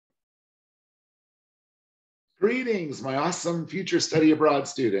Greetings, my awesome future study abroad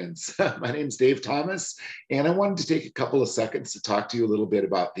students. My name is Dave Thomas, and I wanted to take a couple of seconds to talk to you a little bit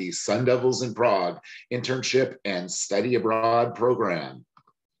about the Sun Devils in Prague internship and study abroad program.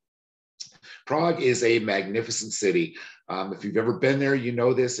 Prague is a magnificent city. If you've ever been there, you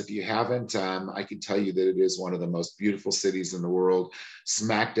know this. If you haven't, I can tell you that it is one of the most beautiful cities in the world,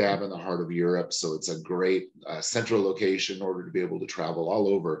 smack dab in the heart of Europe. So it's a great central location in order to be able to travel all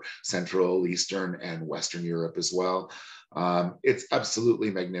over Central, Eastern, and Western Europe as well. It's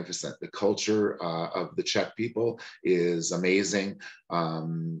absolutely magnificent. The culture of the Czech people is amazing.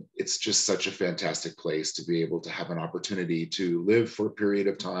 It's just such a fantastic place to be able to have an opportunity to live for a period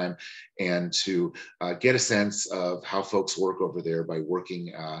of time and to get a sense of how folks work over there by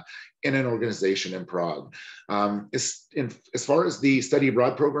working in an organization in Prague. As far as the study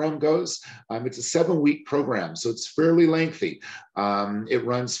abroad program goes, it's a 7-week program, so it's fairly lengthy. It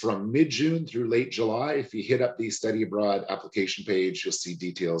runs from mid-June through late July. If you hit up the study abroad application page, you'll see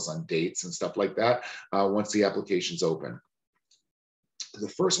details on dates and stuff like that once the application's open. The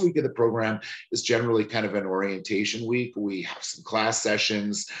first week of the program is generally kind of an orientation week. We have some class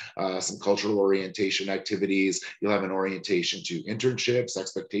sessions, some cultural orientation activities. You'll have an orientation to internships,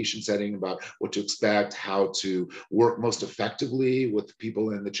 expectation setting about what to expect, how to work most effectively with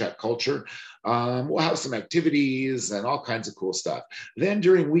people in the Czech culture. We'll have some activities and all kinds of cool stuff. Then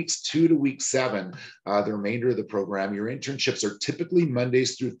during weeks 2 to week 7, the remainder of the program, your internships are typically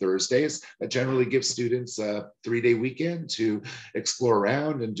Mondays through Thursdays. That generally gives students a 3-day weekend to explore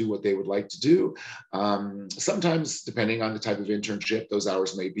around and do what they would like to do. Sometimes, depending on the type of internship, those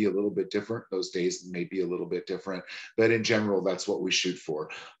hours may be a little bit different. Those days may be a little bit different, but in general, that's what we shoot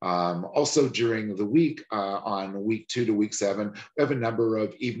for. Also during the week, on week 2 to week 7, we have a number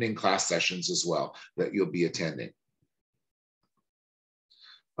of evening class sessions as well that you'll be attending.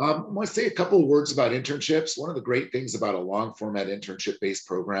 I want to say a couple of words about internships. One of the great things about a long format internship-based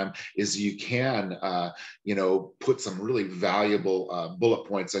program is you can, put some really valuable bullet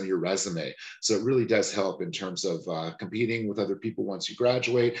points on your resume. So it really does help in terms of competing with other people once you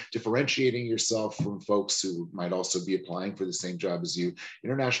graduate, differentiating yourself from folks who might also be applying for the same job as you.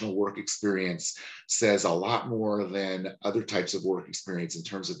 International work experience says a lot more than other types of work experience in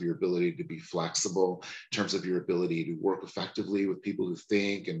terms of your ability to be flexible, in terms of your ability to work effectively with people who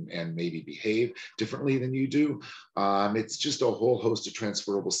think and maybe behave differently than you do. It's just a whole host of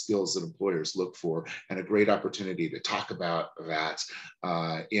transferable skills that employers look for, and a great opportunity to talk about that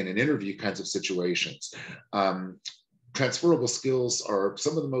in an interview kinds of situations. Transferable skills are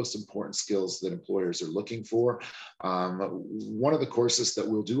some of the most important skills that employers are looking for. One of the courses that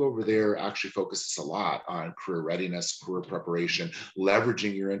we'll do over there actually focuses a lot on career readiness, career preparation,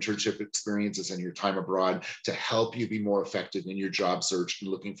 leveraging your internship experiences and your time abroad to help you be more effective in your job search and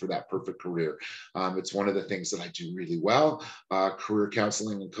looking for that perfect career. It's one of the things that I do really well, career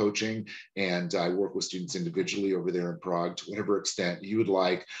counseling and coaching, and I work with students individually over there in Prague to whatever extent you would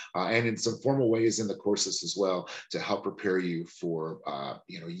like, and in some formal ways in the courses as well to help prepare you for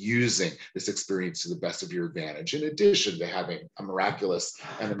using this experience to the best of your advantage, in addition to having a miraculous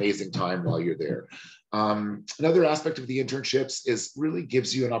and amazing time while you're there. Another aspect of the internships is really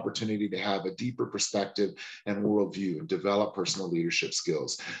gives you an opportunity to have a deeper perspective and worldview and develop personal leadership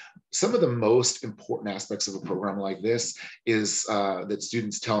skills. Some of the most important aspects of a program like this is that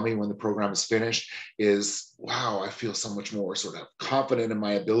students tell me when the program is finished is, wow, I feel so much more sort of confident in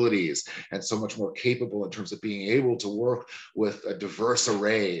my abilities and so much more capable in terms of being able to work with a diverse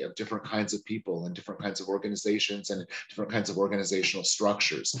array of different kinds of people and different kinds of organizations and different kinds of organizational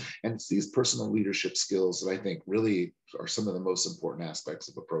structures. And it's these personal leadership skills that I think really are some of the most important aspects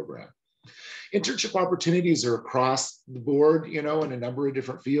of a program. Internship opportunities are across the board, in a number of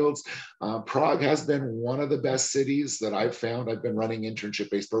different fields. Prague has been one of the best cities that I've found. I've been running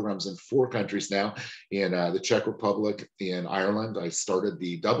internship-based programs in 4 countries now, in the Czech Republic, in Ireland. I started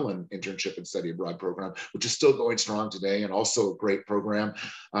the Dublin Internship and Study Abroad program, which is still going strong today and also a great program.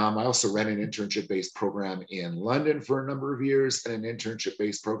 I also ran an internship-based program in London for a number of years and an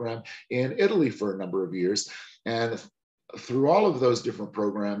internship-based program in Italy for a number of years. And through all of those different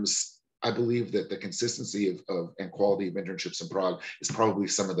programs, I believe that the consistency and quality of internships in Prague is probably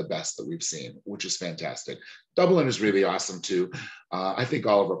some of the best that we've seen, which is fantastic. Dublin is really awesome too. I think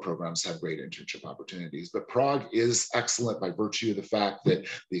all of our programs have great internship opportunities, but Prague is excellent by virtue of the fact that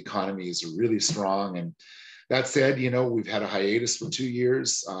the economy is really strong. And that said, we've had a hiatus for 2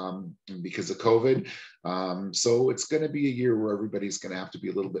 years because of COVID. So it's going to be a year where everybody's going to have to be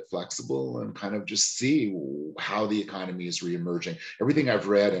a little bit flexible and kind of just see how the economy is reemerging. Everything I've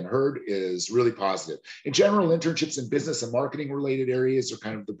read and heard is really positive. In general, internships in business and marketing related areas are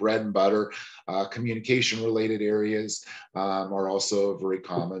kind of the bread and butter. Communication related areas are also very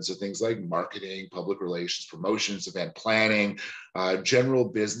common. So things like marketing, public relations, promotions, event planning, general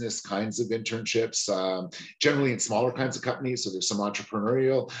business kinds of internships, generally in smaller kinds of companies. So there's some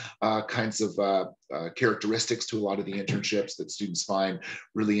entrepreneurial kinds of characteristics to a lot of the internships that students find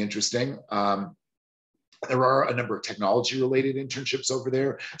really interesting. There are a number of technology related internships over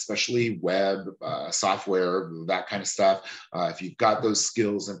there, especially web, software, that kind of stuff. If you've got those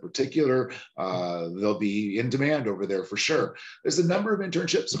skills in particular, they'll be in demand over there for sure. There's a number of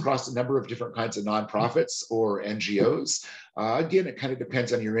internships across a number of different kinds of nonprofits or NGOs. Again, it kind of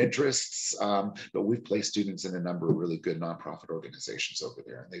depends on your interests, but we've placed students in a number of really good nonprofit organizations over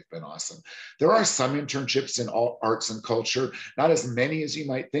there, and they've been awesome. There are some internships in all arts and culture, not as many as you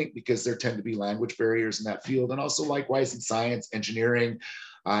might think, because there tend to be language barriers in that field, and also likewise in science, engineering,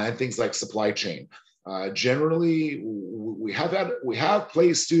 and things like supply chain. Generally, we have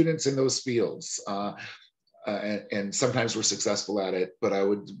placed students in those fields, and sometimes we're successful at it, but I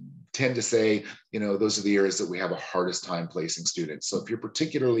would tend to say, those are the areas that we have a hardest time placing students. So if you're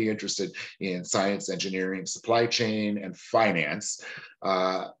particularly interested in science, engineering, supply chain, and finance,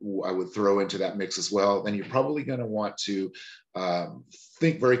 I would throw into that mix as well. Then you're probably going to want to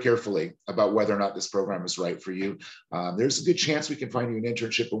think very carefully about whether or not this program is right for you. There's a good chance we can find you an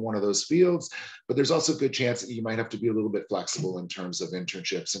internship in one of those fields, but there's also a good chance that you might have to be a little bit flexible in terms of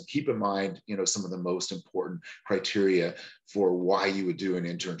internships. And keep in mind, some of the most important criteria for why you would do an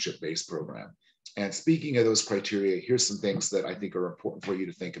internship-based program. And speaking of those criteria, here's some things that I think are important for you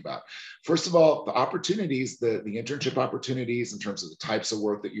to think about. First of all, the opportunities, the internship opportunities in terms of the types of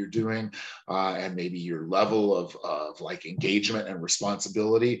work that you're doing, and maybe your level of like engagement and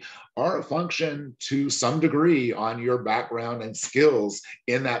responsibility are a function to some degree on your background and skills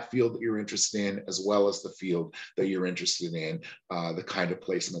in that field that you're interested in, as well as the field that you're interested in, the kind of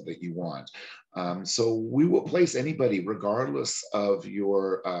placement that you want. So we will place anybody regardless of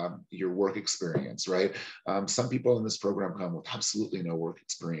your work experience, right? Some people in this program come with absolutely no work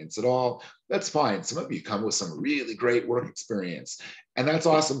experience at all. That's fine. Some of you come with some really great work experience. And that's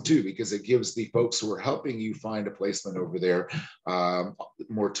awesome too, because it gives the folks who are helping you find a placement over there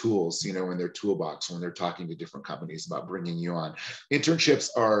more tools, in their toolbox when they're talking to different companies about bringing you on. Internships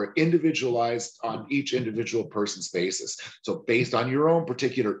are individualized on each individual person's basis. So based on your own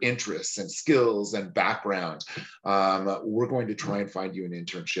particular interests and skills and background, we're going to try and find you an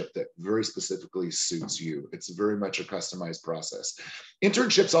internship that very specifically suits you. It's very much a customized process.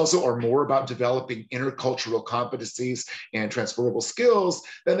 Internships also are more about developing intercultural competencies and transferable skills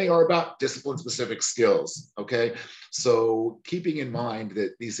than they are about discipline-specific skills, okay? So keeping in mind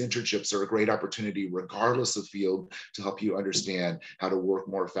that these internships are a great opportunity, regardless of field, to help you understand how to work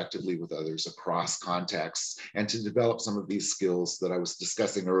more effectively with others across contexts and to develop some of these skills that I was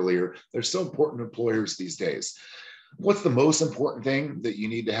discussing earlier. They're so important to employers these days. What's the most important thing that you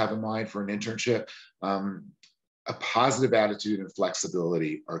need to have in mind for an internship? A positive attitude and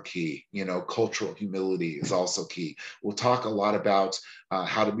flexibility are key. Cultural humility is also key. We'll talk a lot about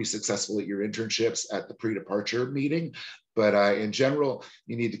how to be successful at your internships at the pre-departure meeting. But in general,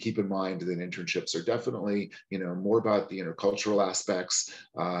 you need to keep in mind that internships are definitely, more about the intercultural aspects,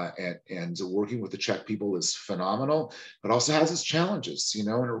 and working with the Czech people is phenomenal, but also has its challenges, and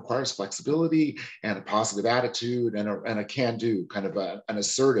it requires flexibility and a positive attitude and a can-do, kind of an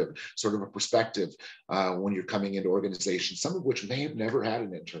assertive sort of a perspective when you're coming into organizations, some of which may have never had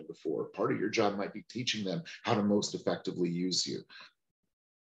an intern before. Part of your job might be teaching them how to most effectively use you.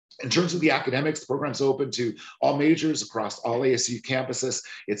 In terms of the academics, the program's open to all majors across all ASU campuses.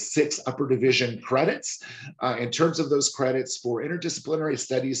 It's 6 upper division credits. In terms of those credits for interdisciplinary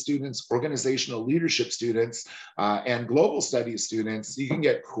studies students, organizational leadership students, and global studies students, you can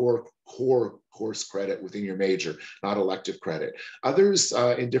get core course credit within your major, not elective credit. Others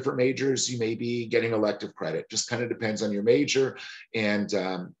in different majors, you may be getting elective credit. Just kind of depends on your major, and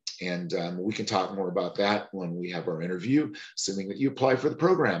we can talk more about that when we have our interview, assuming that you apply for the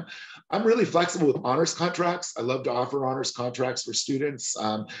program. I'm really flexible with honors contracts. I love to offer honors contracts for students.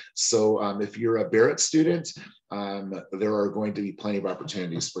 So if you're a Barrett student, there are going to be plenty of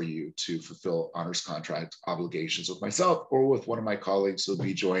opportunities for you to fulfill honors contract obligations with myself or with one of my colleagues who will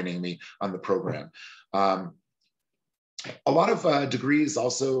be joining me on the program. A lot of degrees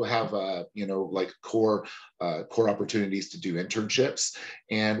also have, like core core opportunities to do internships.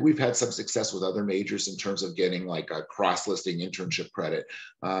 And we've had some success with other majors in terms of getting like a cross-listing internship credit.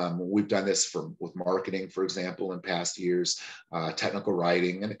 We've done this with marketing, for example, in past years, technical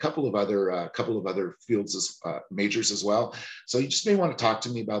writing, and a couple of other fields majors as well. So you just may want to talk to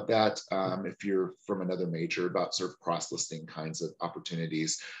me about that if you're from another major, about sort of cross-listing kinds of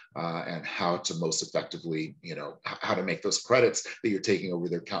opportunities and how to most effectively, how to make those credits that you're taking over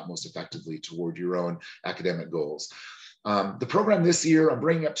there count most effectively toward your own academic goals. The program this year, I'm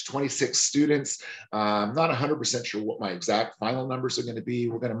bringing up to 26 students. I'm not 100% sure what my exact final numbers are going to be.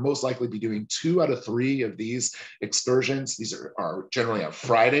 We're going to most likely be doing 2 out of 3 of these excursions. These are generally on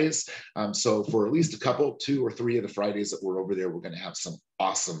Fridays. So for at least 2 or 3 of the Fridays that we're over there, we're going to have some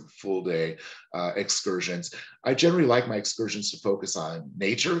awesome full day excursions. I generally like my excursions to focus on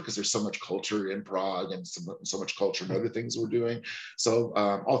nature because there's so much culture in Prague and so much culture in other things we're doing. So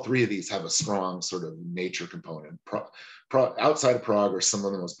all 3 of these have a strong sort of nature component. Outside of Prague are some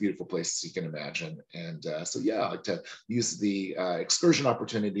of the most beautiful places you can imagine. And so, yeah, I like to use the excursion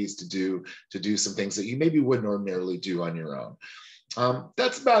opportunities to do some things that you maybe wouldn't ordinarily do on your own.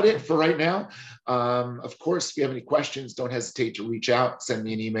 That's about it for right now. Of course, if you have any questions, don't hesitate to reach out, send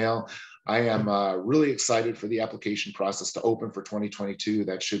me an email. I am really excited for the application process to open for 2022.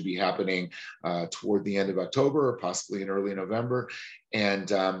 That should be happening toward the end of October or possibly in early November.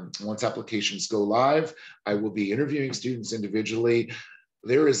 And once applications go live, I will be interviewing students individually.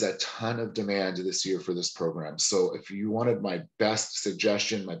 There is a ton of demand this year for this program. So if you wanted my best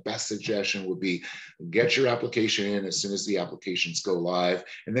suggestion would be get your application in as soon as the applications go live,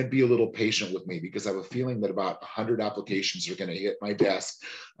 and then be a little patient with me because I have a feeling that about 100 applications are going to hit my desk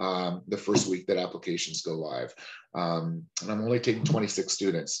the first week that applications go live. And I'm only taking 26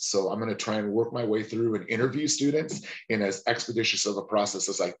 students. So I'm going to try and work my way through and interview students in as expeditious of a process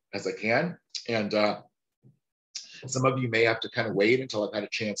as I can. And some of you may have to kind of wait until I've had a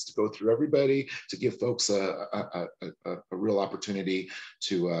chance to go through everybody to give folks a real opportunity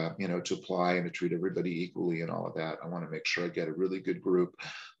to to apply and to treat everybody equally and all of that. I want to make sure I get a really good group,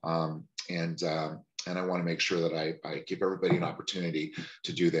 and I want to make sure that I give everybody an opportunity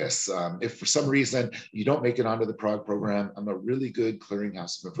to do this. If for some reason you don't make it onto the Prague program, I'm a really good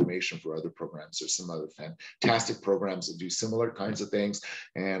clearinghouse of information for other programs. There's some other fantastic programs that do similar kinds of things,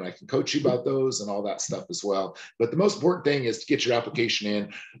 and I can coach you about those and all that stuff as well. But the most important thing is to get your application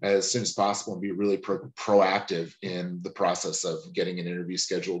in as soon as possible and be really proactive in the process of getting an interview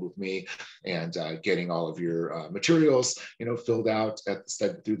scheduled with me and getting all of your materials, filled out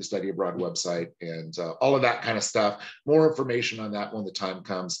through the Study Abroad website and all of that kind of stuff. More information on that when the time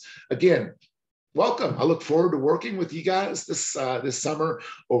comes. Again, welcome. I look forward to working with you guys this summer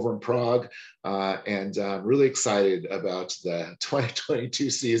over in Prague, and I'm really excited about the 2022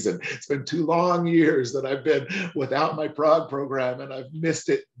 season. It's been 2 long years that I've been without my Prague program, and I've missed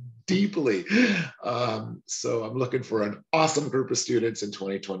it deeply. So I'm looking for an awesome group of students in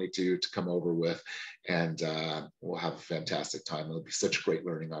 2022 to come over with, and we'll have a fantastic time. It'll be such a great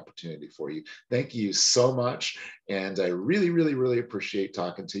learning opportunity for you. Thank you so much, and I really, really, really appreciate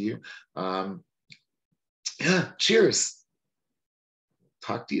talking to you. Yeah, cheers.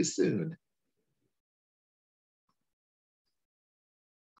 Talk to you soon.